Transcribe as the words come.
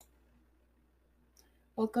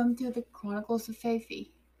Welcome to the Chronicles of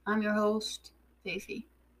Faithy. I'm your host, Faithy.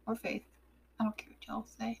 Or Faith. I don't care what y'all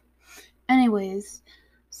say. Anyways,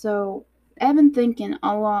 so I've been thinking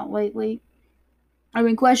a lot lately. I've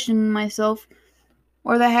been questioning myself.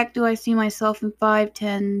 Where the heck do I see myself in 5,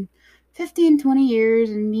 10, 15, 20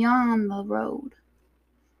 years and beyond the road?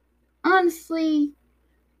 Honestly,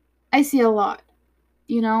 I see a lot.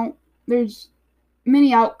 There's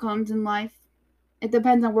many outcomes in life. It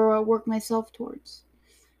depends on where I work myself towards.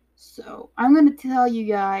 So, I'm going to tell you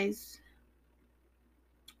guys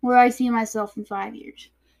where I see myself in 5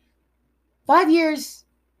 years. 5 years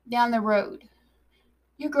down the road,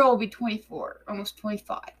 your girl will be 24, almost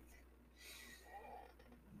 25.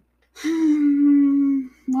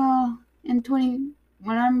 Well, when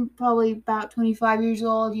I'm probably about 25 years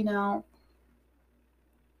old,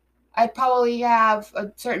 I'd probably have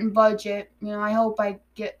a certain budget. I hope I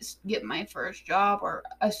get my first job or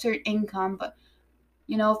a certain income, but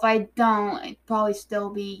if I don't, I'd probably still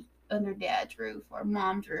be under dad's roof or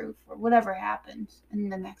mom's roof or whatever happens in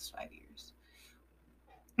the next 5 years.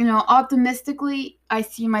 Optimistically, I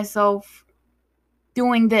see myself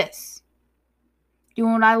doing this,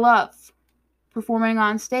 doing what I love, performing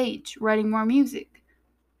on stage, writing more music,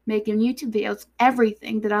 making YouTube videos,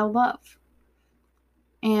 everything that I love.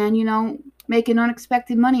 And, making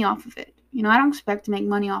unexpected money off of it. I don't expect to make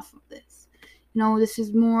money off of this. This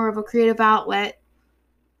is more of a creative outlet,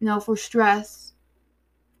 for stress.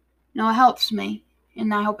 It helps me,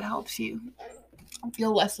 and I hope it helps you. I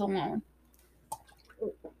feel less alone.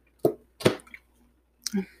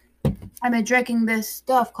 I've been drinking this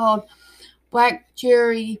stuff called black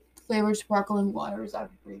cherry flavored sparkling water. It's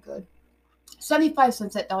actually pretty good. 75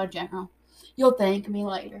 cents at Dollar General. You'll thank me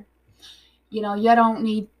later. You don't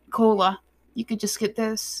need cola. You could just get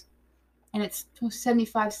this. And it's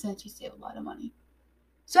 75 cents. You save a lot of money.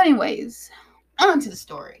 So anyways, on to the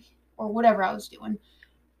story. Or whatever I was doing.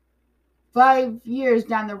 5 years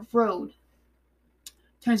down the road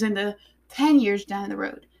turns into 10 years down the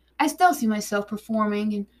road. I still see myself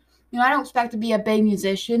performing, and I don't expect to be a big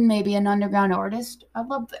musician, maybe an underground artist. I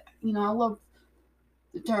love that. I love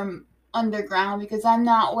the term underground because I'm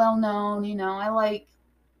not well known. I like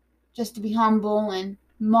just to be humble and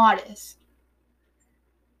modest.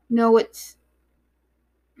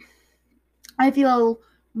 I feel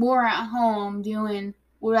more at home doing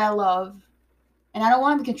what I love, and I don't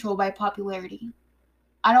want to be controlled by popularity.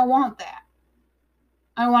 I don't want that.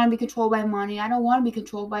 I don't want to be controlled by money. I don't want to be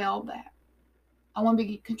controlled by all that. I want to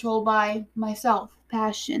be controlled by myself,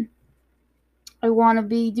 passion. I want to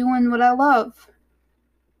be doing what I love,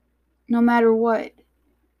 no matter what.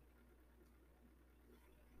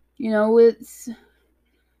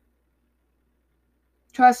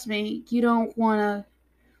 Trust me, you don't want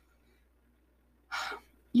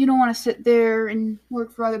to sit there and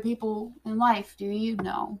work for other people in life, do you?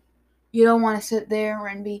 No. You don't want to sit there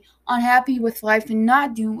and be unhappy with life and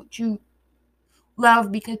not do what you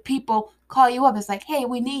love because people call you up. It's like, hey,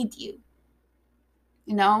 we need you.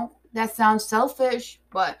 That sounds selfish,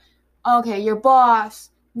 but okay, your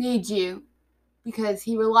boss needs you because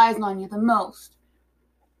he relies on you the most.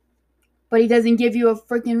 But he doesn't give you a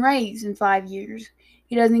freaking raise in 5 years.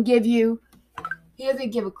 He doesn't give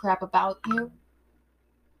a crap about you.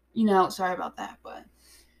 Sorry about that, but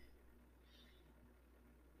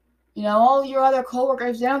all your other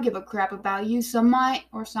coworkers, they don't give a crap about you. Some might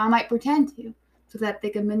pretend to, so that they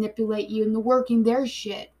can manipulate you into working their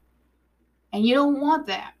shit. And you don't want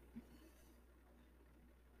that.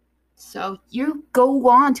 So you go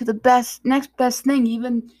on to the next best thing,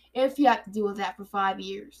 even if you have to deal with that for 5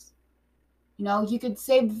 years. You could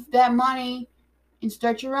save that money and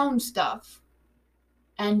start your own stuff.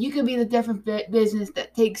 And you could be the different business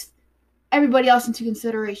that takes everybody else into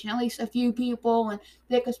consideration, at least a few people, and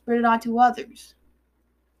they could spread it on to others.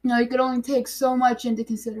 You could only take so much into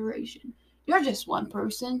consideration. You're just one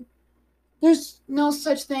person. There's no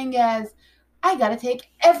such thing as, I gotta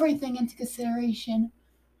take everything into consideration.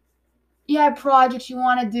 You have projects you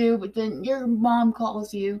want to do, but then your mom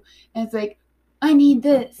calls you, and it's like, I need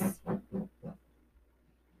this.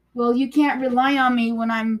 Well, you can't rely on me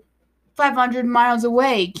when I'm 500 miles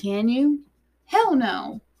away, can you? Hell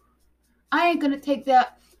no. I ain't gonna take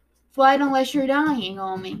that flight unless you're dying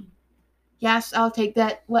on me. Yes, I'll take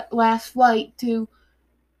that last flight to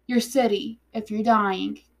your city if you're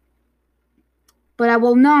dying. But I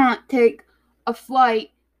will not take a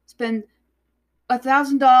flight, spend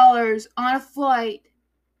 $1,000 on a flight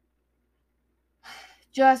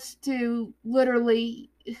just to literally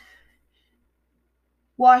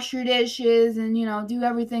wash your dishes and, do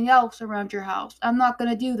everything else around your house. I'm not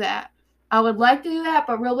going to do that. I would like to do that,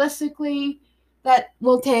 but realistically, that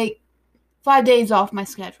will take 5 days off my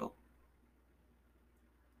schedule.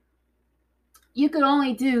 You could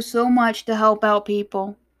only do so much to help out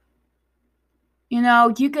people. You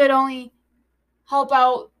could only help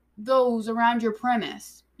out those around your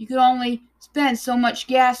premise. You could only spend so much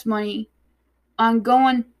gas money on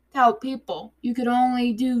going to help people. You could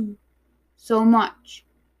only do so much.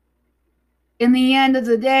 In the end of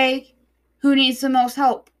the day, who needs the most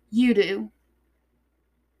help? You do.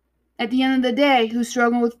 At the end of the day, who's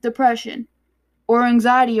struggling with depression or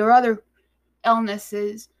anxiety or other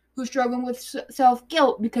illnesses, who's struggling with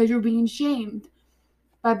self-guilt because you're being shamed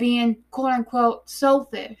by being quote-unquote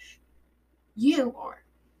selfish? You are.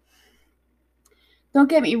 Don't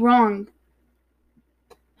get me wrong.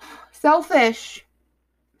 Selfish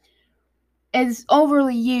is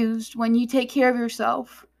overly used when you take care of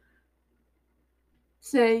yourself.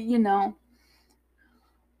 Say,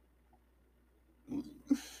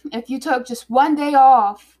 if you took just one day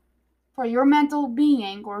off for your mental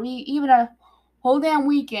being, or even a whole damn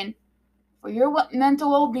weekend for your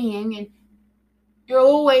mental well-being, and you're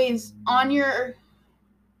always on your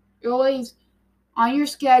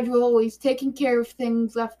schedule, always taking care of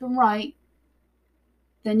things left and right,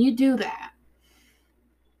 then you do that.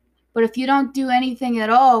 But if you don't do anything at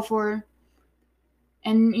all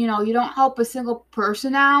and you don't help a single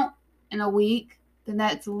person out in a week, then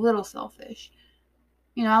that's a little selfish.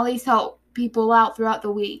 At least help people out throughout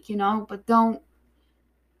the week, but don't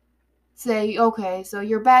say, okay, so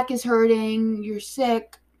your back is hurting, you're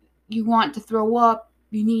sick, you want to throw up,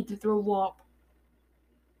 you need to throw up.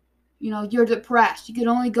 You're depressed. You can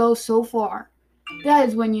only go so far. That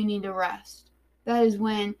is when you need to rest. That is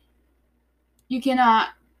when you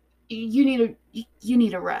need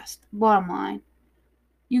to rest. Bottom line.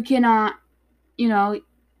 You cannot, you're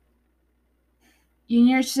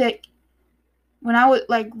sick. When I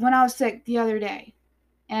was sick the other day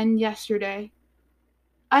and yesterday,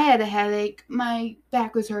 I had a headache, my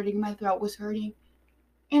back was hurting, my throat was hurting,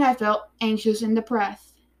 and I felt anxious and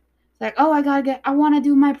depressed. Like, oh, I want to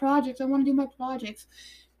do my projects.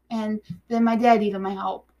 And then my dad needed my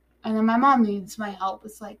help. And then my mom needs my help.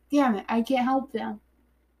 It's like, damn it, I can't help them.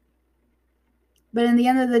 But in the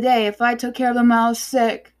end of the day, if I took care of them while I was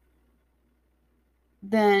sick,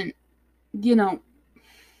 then, it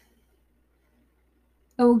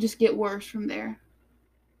will just get worse from there.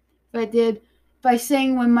 If I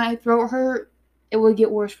sang when my throat hurt, it would get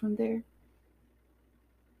worse from there.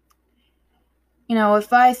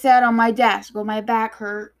 If I sat on my desk while my back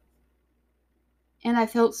hurt, and I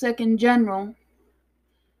felt sick in general,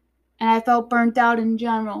 and I felt burnt out in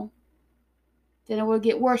general, then it would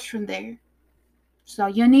get worse from there. So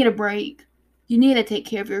you need a break. You need to take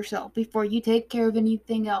care of yourself before you take care of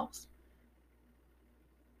anything else.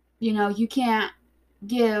 You can't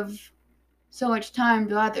give so much time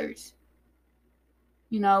to others.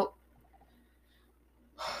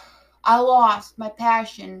 I lost my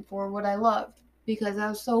passion for what I loved because I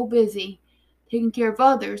was so busy taking care of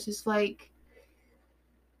others. It's like,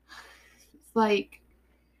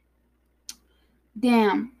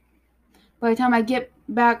 damn. By the time I get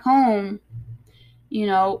back home,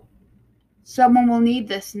 someone will need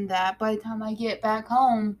this and that. By the time I get back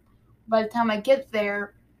home, by the time I get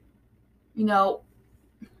there,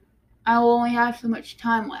 I will only have so much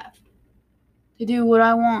time left to do what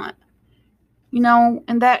I want.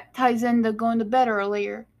 And that ties into going to bed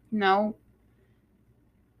earlier.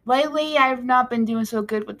 Lately, I've not been doing so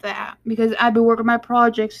good with that because I've been working my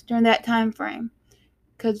projects during that time frame.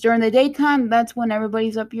 Because during the daytime, that's when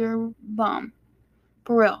everybody's up your bum.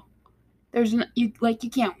 For real. You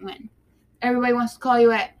can't win. Everybody wants to call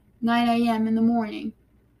you at 9 a.m. in the morning.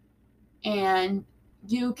 And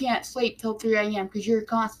you can't sleep till 3 a.m. because you're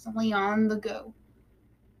constantly on the go.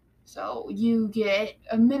 So you get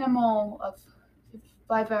a minimal of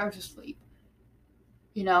 5 hours of sleep.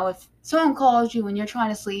 If someone calls you when you're trying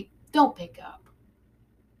to sleep, don't pick up.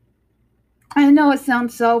 I know it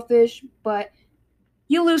sounds selfish, but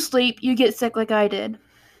you lose sleep, you get sick like I did.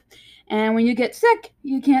 And when you get sick,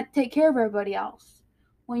 you can't take care of everybody else.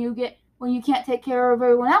 When you can't take care of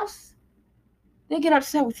everyone else, they get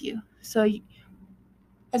upset with you. So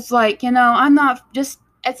it's like,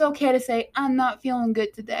 it's okay to say, I'm not feeling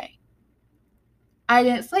good today. I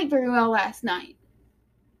didn't sleep very well last night.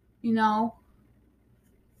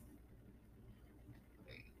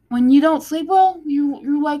 When you don't sleep well,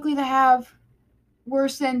 you're likely to have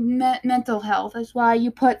worsened mental health. That's why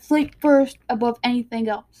you put sleep first above anything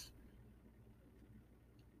else.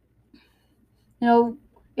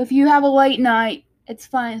 If you have a late night, It's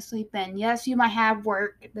fine to sleep in. Yes, you might have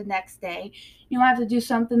work the next day. You might have to do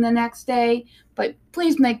something the next day, but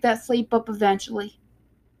please make that sleep up eventually.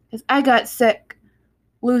 Because I got sick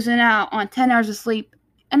losing out on 10 hours of sleep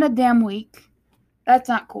in a damn week. That's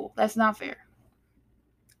not cool. That's not fair.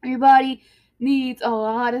 Your body needs a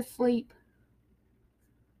lot of sleep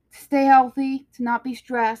to stay healthy, to not be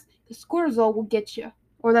stressed, because cortisol will get you.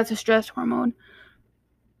 Or that's a stress hormone.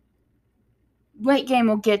 Weight gain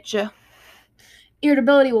will get you.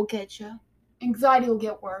 Irritability will get you. Anxiety will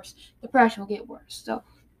get worse. Depression will get worse. So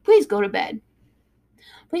please go to bed.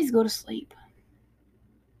 Please go to sleep.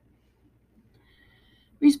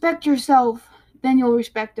 Respect yourself, then you'll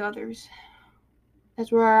respect others.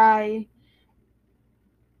 That's where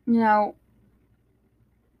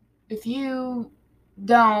if you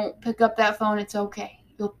don't pick up that phone, it's okay.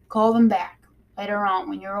 You'll call them back later on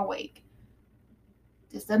when you're awake.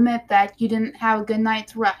 Just admit that you didn't have a good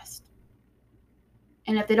night's rest.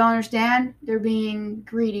 And if they don't understand, they're being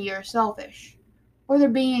greedy or selfish. Or they're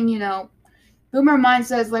being, boomer mind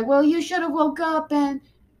says, like, well, you should have woke up and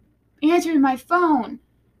answered my phone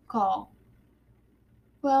call.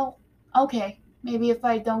 Well, okay. Maybe if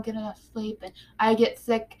I don't get enough sleep and I get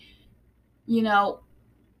sick,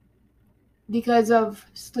 because of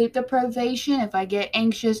sleep deprivation, if I get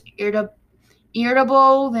anxious,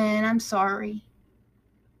 irritable, then I'm sorry.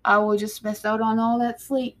 I will just miss out on all that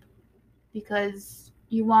sleep because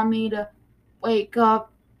you want me to wake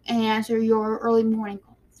up and answer your early morning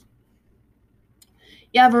calls.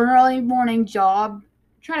 You have an early morning job,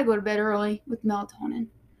 try to go to bed early with melatonin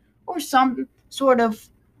or some sort of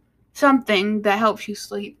something that helps you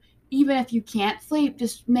sleep. Even if you can't sleep,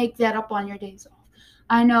 just make that up on your days off.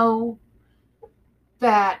 I know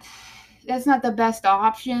that that's not the best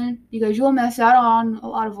option because you'll miss out on a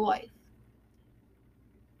lot of life.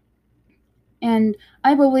 And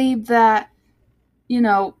I believe that,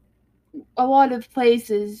 a lot of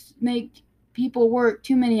places make people work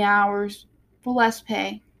too many hours for less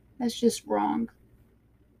pay. That's just wrong.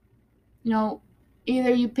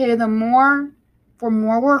 Either you pay them more for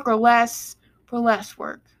more work or less for less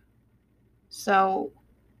work. So,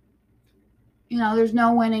 there's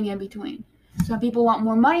no winning in between. Some people want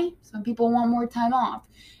more money, some people want more time off.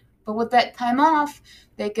 But with that time off,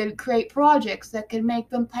 they could create projects that could make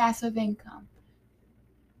them passive income.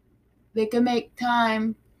 They could make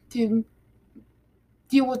time to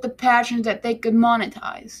deal with the passions that they could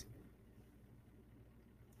monetize.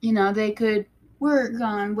 They could work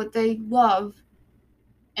on what they love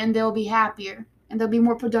and they'll be happier and they'll be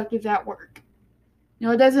more productive at work.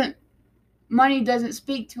 Money doesn't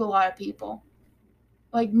speak to a lot of people.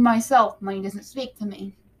 Like myself, money doesn't speak to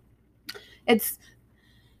me. It's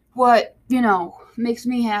what, makes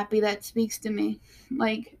me happy that speaks to me.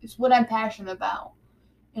 Like, it's what I'm passionate about.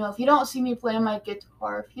 If you don't see me playing my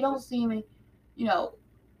guitar, if you don't see me,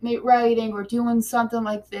 writing or doing something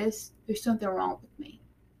like this, there's something wrong with me.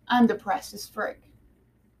 I'm depressed as frick.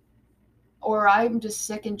 Or I'm just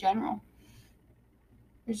sick in general.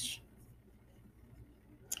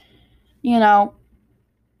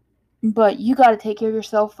 But you gotta take care of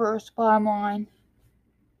yourself first, bottom line.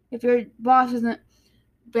 If your boss doesn't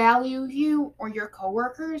value you or your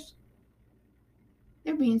coworkers,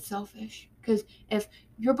 they're being selfish. Because if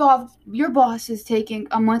your boss is taking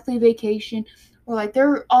a monthly vacation or like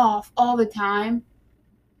they're off all the time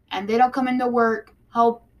and they don't come into work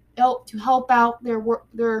to help out their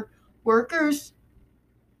workers,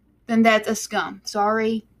 then that's a scum.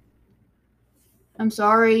 Sorry. I'm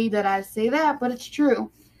sorry that I say that, but it's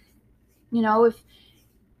true. If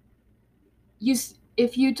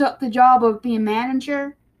you took the job of being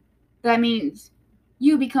manager, that means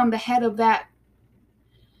you become the head of that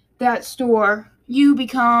store. You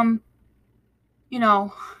become,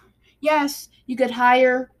 yes, you could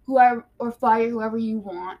hire whoever or fire whoever you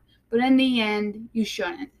want, but in the end, you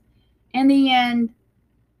shouldn't. In the end,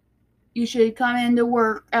 you should come into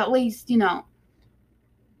work at least,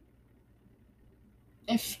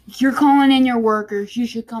 if you're calling in your workers, you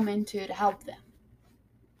should come in to help them.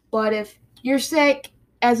 But if you're sick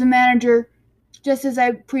as a manager, just as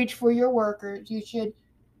I preach for your workers, you should,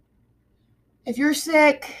 if you're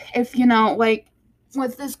sick, if, like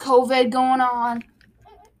with this COVID going on,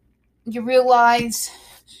 you realize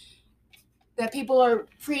that people are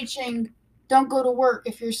preaching, don't go to work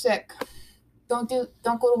if you're sick. Don't go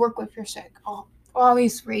to work if you're sick. All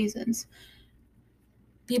these reasons.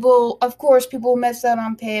 People miss out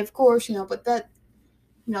on pay, of course, but that,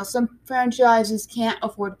 some franchises can't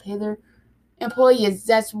afford to pay their employees.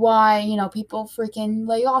 That's why, people freaking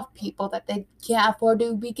lay off people that they can't afford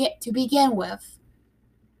to begin with.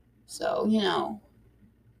 So,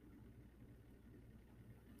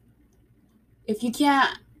 If you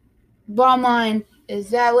can't, bottom line is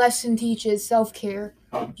that lesson teaches self-care.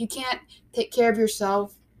 If you can't take care of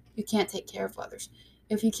yourself, you can't take care of others.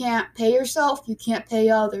 If you can't pay yourself, you can't pay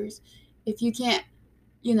others. If you can't,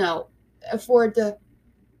 afford to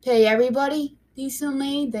pay everybody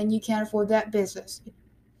decently, then you can't afford that business.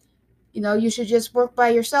 You should just work by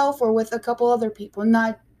yourself or with a couple other people,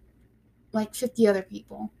 not like 50 other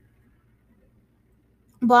people.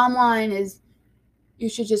 Bottom line is you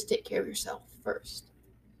should just take care of yourself first.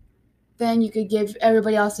 Then you could give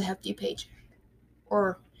everybody else a hefty paycheck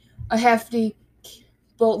or a hefty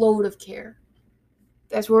boatload of care.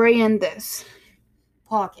 That's where I end this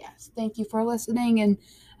podcast. Thank you for listening and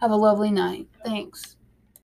have a lovely night. Thanks.